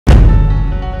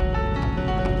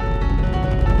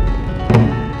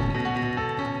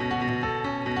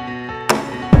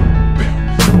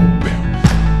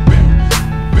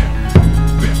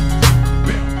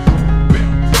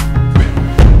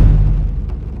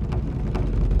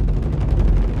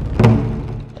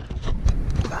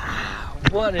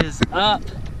What is up,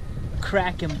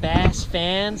 Kraken Bass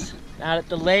fans? Out at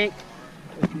the lake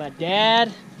with my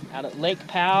dad out at Lake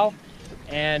Powell,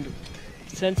 and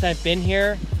since I've been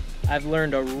here I've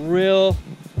learned a real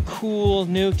cool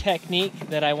new technique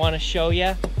that I want to show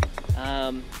you.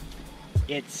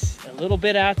 It's a little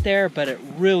bit out there, but it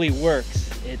really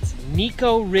works. It's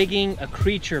neko rigging a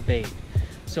creature bait.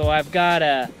 So I've got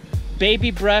a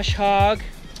baby brush hog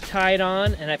tied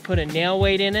on and I put a nail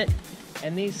weight in it,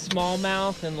 and these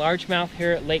smallmouth and largemouth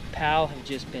here at Lake Powell have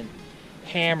just been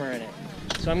hammering it.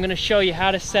 So I'm going to show you how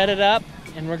to set it up,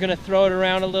 and we're going to throw it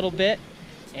around a little bit,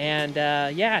 and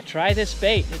yeah, try this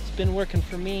bait. It's been working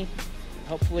for me.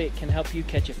 Hopefully it can help you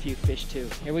catch a few fish too.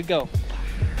 Here we go.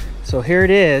 So here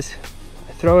it is.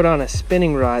 I throw it on a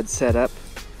spinning rod setup.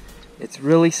 It's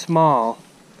really small,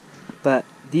 but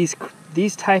these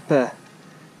type of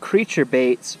creature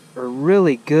baits are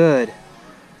really good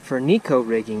for neko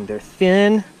rigging. They're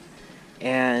thin,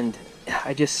 and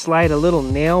I just slide a little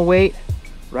nail weight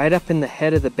right up in the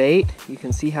head of the bait. You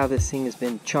can see how this thing has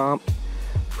been chomped.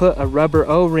 Put a rubber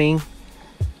O-ring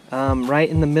right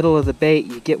in the middle of the bait.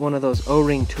 You get one of those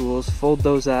O-ring tools, fold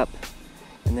those up,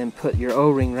 and then put your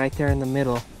O-ring right there in the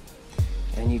middle,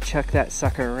 and you chuck that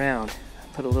sucker around.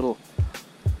 Put a little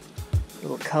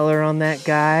color on that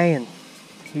guy, and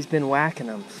he's been whacking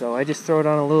them. So I just throw it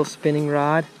on a little spinning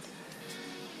rod,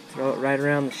 throw it right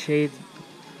around the shade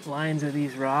lines of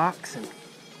these rocks, and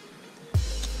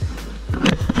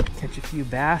catch a few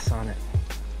bass on it.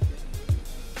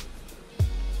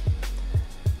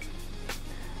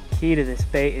 Key to this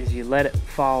bait is you let it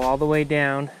fall all the way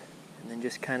down and then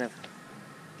just kind of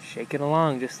shake it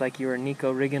along just like you were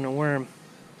neko rigging a worm.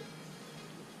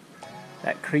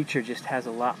 That creature just has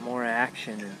a lot more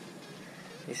action, and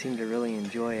they seem to really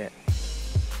enjoy it.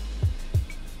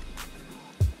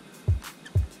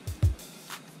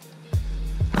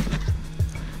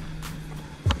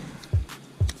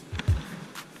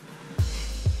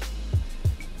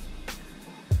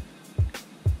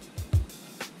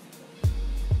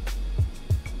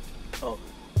 Oh.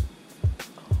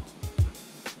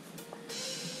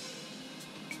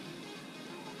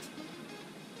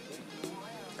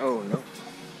 Oh no.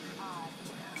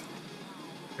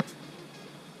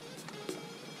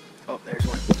 Oh, there's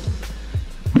one.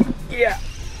 Yeah.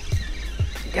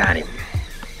 Got him.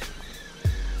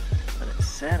 Let it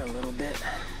set a little bit.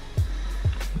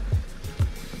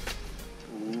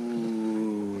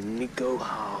 Ooh, neko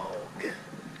hog.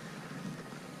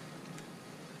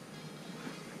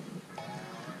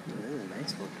 Ooh,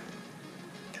 nice one.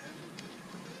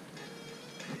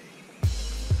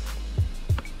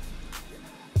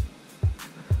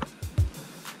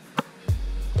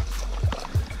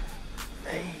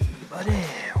 Hey, buddy.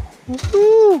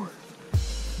 Woo!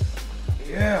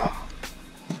 Yeah.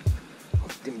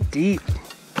 Hooked him deep.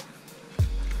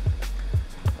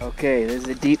 Okay, this is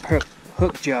a deep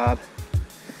hook job.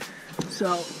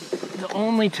 So, the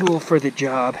only tool for the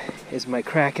job is my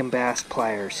Kraken bass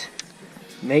pliers.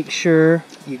 Make sure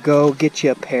you go get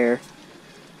you a pair.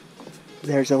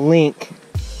 There's a link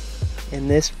in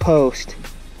this post,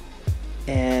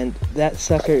 and that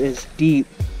sucker is deep,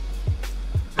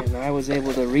 and I was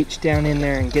able to reach down in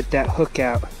there and get that hook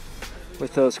out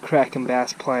with those Kraken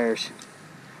bass pliers.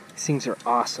 These things are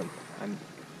awesome.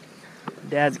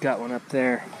 Dad's got one up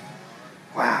there.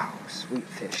 Wow, sweet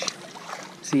fish.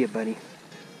 See ya, buddy.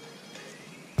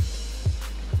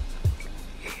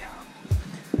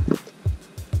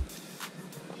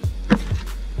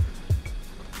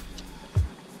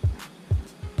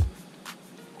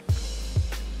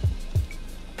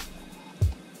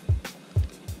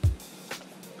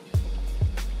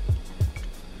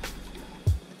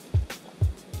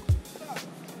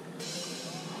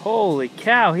 Holy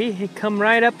cow, he come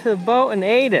right up to the boat and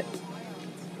ate it.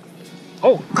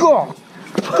 Oh, God!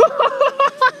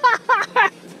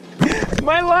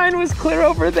 My line was clear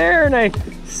over there, and I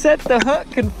set the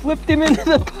hook and flipped him into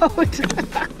the boat.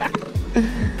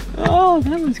 Oh,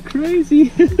 that was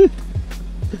crazy.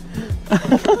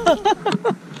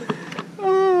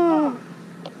 Oh.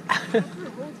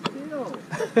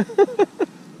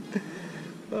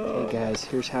 Okay guys,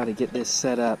 here's how to get this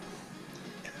set up.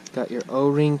 Got your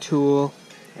O-ring tool.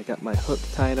 I got my hook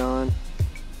tied on.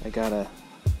 I got a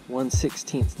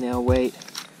 1/16 nail weight.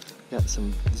 Got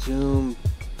some Zoom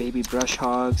baby brush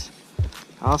hogs.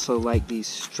 I also like these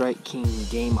Strike King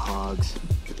game hogs.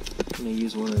 I'm gonna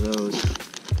use one of those.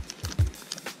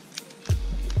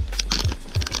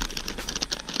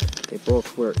 They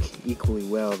both work equally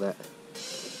well. That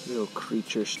little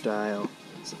creature style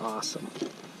is awesome.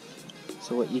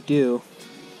 So what you do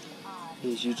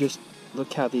is you just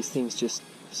look how these things just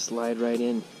slide right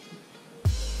in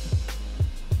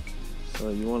So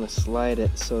you want to slide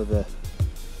it so the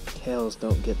tails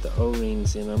don't get the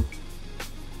O-rings in them.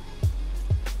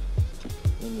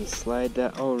 Then you slide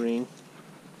that O-ring.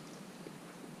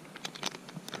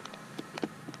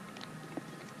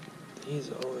 These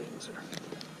O-rings are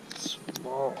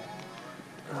small.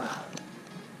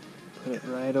 Put it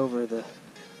right over the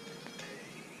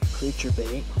creature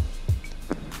bait.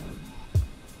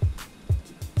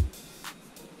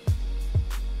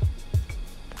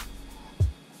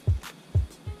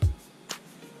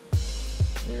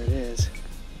 There it is.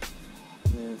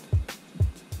 And then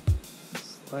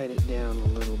slide it down a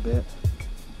little bit.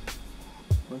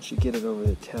 Once you get it over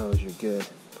the tails, you're good.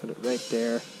 Put it right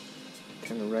there,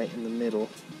 kind of right in the middle.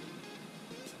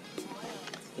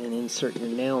 And insert your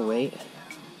nail weight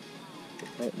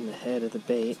right in the head of the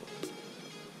bait.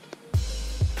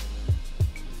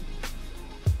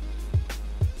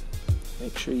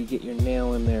 Make sure you get your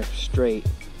nail in there straight.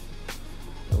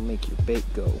 It'll make your bait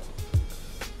go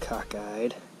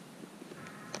cockeyed.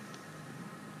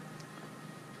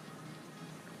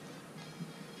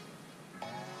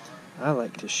 I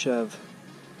like to shove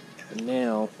the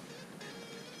nail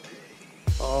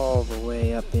all the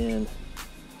way up in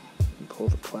and pull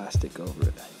the plastic over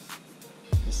it.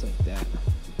 Just like that.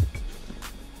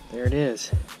 There it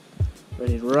is.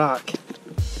 Ready to rock.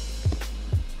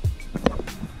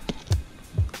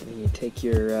 And you take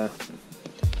your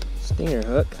stinger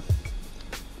hook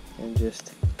and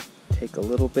just take a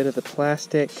little bit of the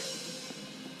plastic,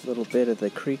 a little bit of the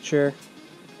creature,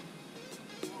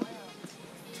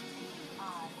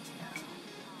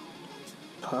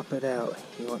 pop it out.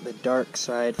 You want the dark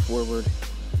side forward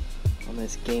on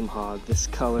this game hog. This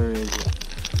color is,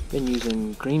 been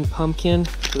using green pumpkin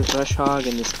for the brush hog,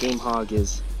 and this game hog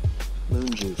is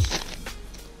moon juice.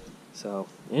 So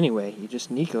anyway, you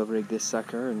just neko rig this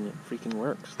sucker and it freaking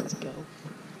works. Let's go.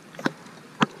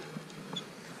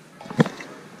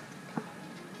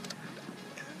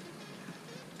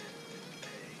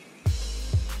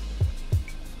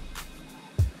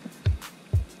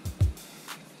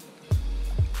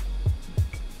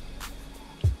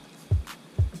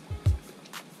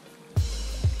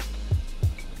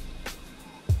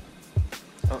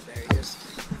 Oh, there he is.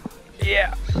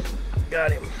 Yeah,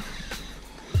 got him.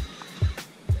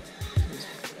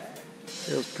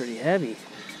 Feels pretty heavy.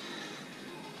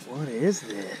 What is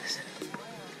this?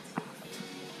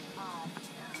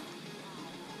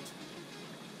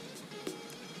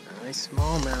 Nice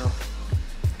smallmouth.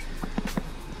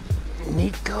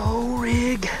 Neko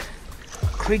rig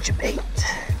creature bait.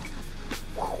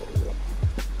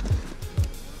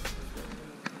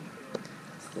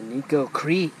 It's the neko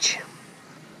creech.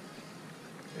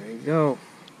 There you go.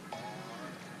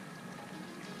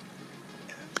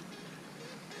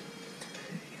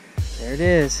 There it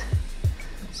is.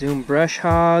 Zoom brush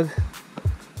hog.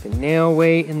 The nail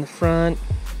weight in the front.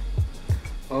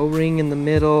 O-ring in the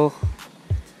middle.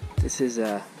 This is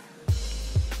a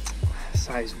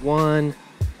size 1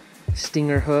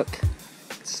 stinger hook.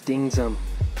 It stings them.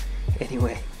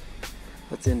 Anyway,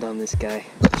 let's end on this guy.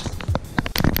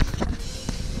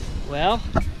 Well,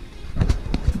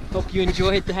 hope you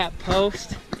enjoyed that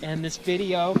post and this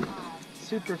video.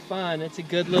 Super fun. It's a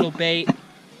good little bait.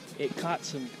 It caught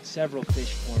several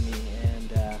fish for me,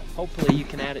 and hopefully you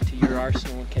can add it to your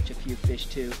arsenal and catch a few fish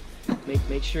too.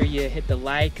 Make sure you hit the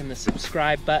like and the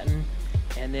subscribe button,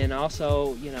 and then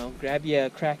also, you know, grab you a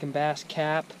Kraken Bass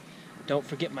cap. Don't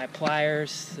forget my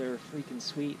pliers. They're freaking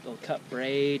sweet. They'll cut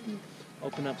braid and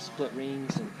open up split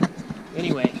rings. And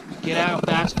anyway, get out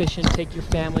bass fishing. Take your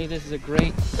family. This is a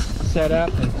great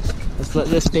setup, and let's let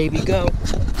this baby go.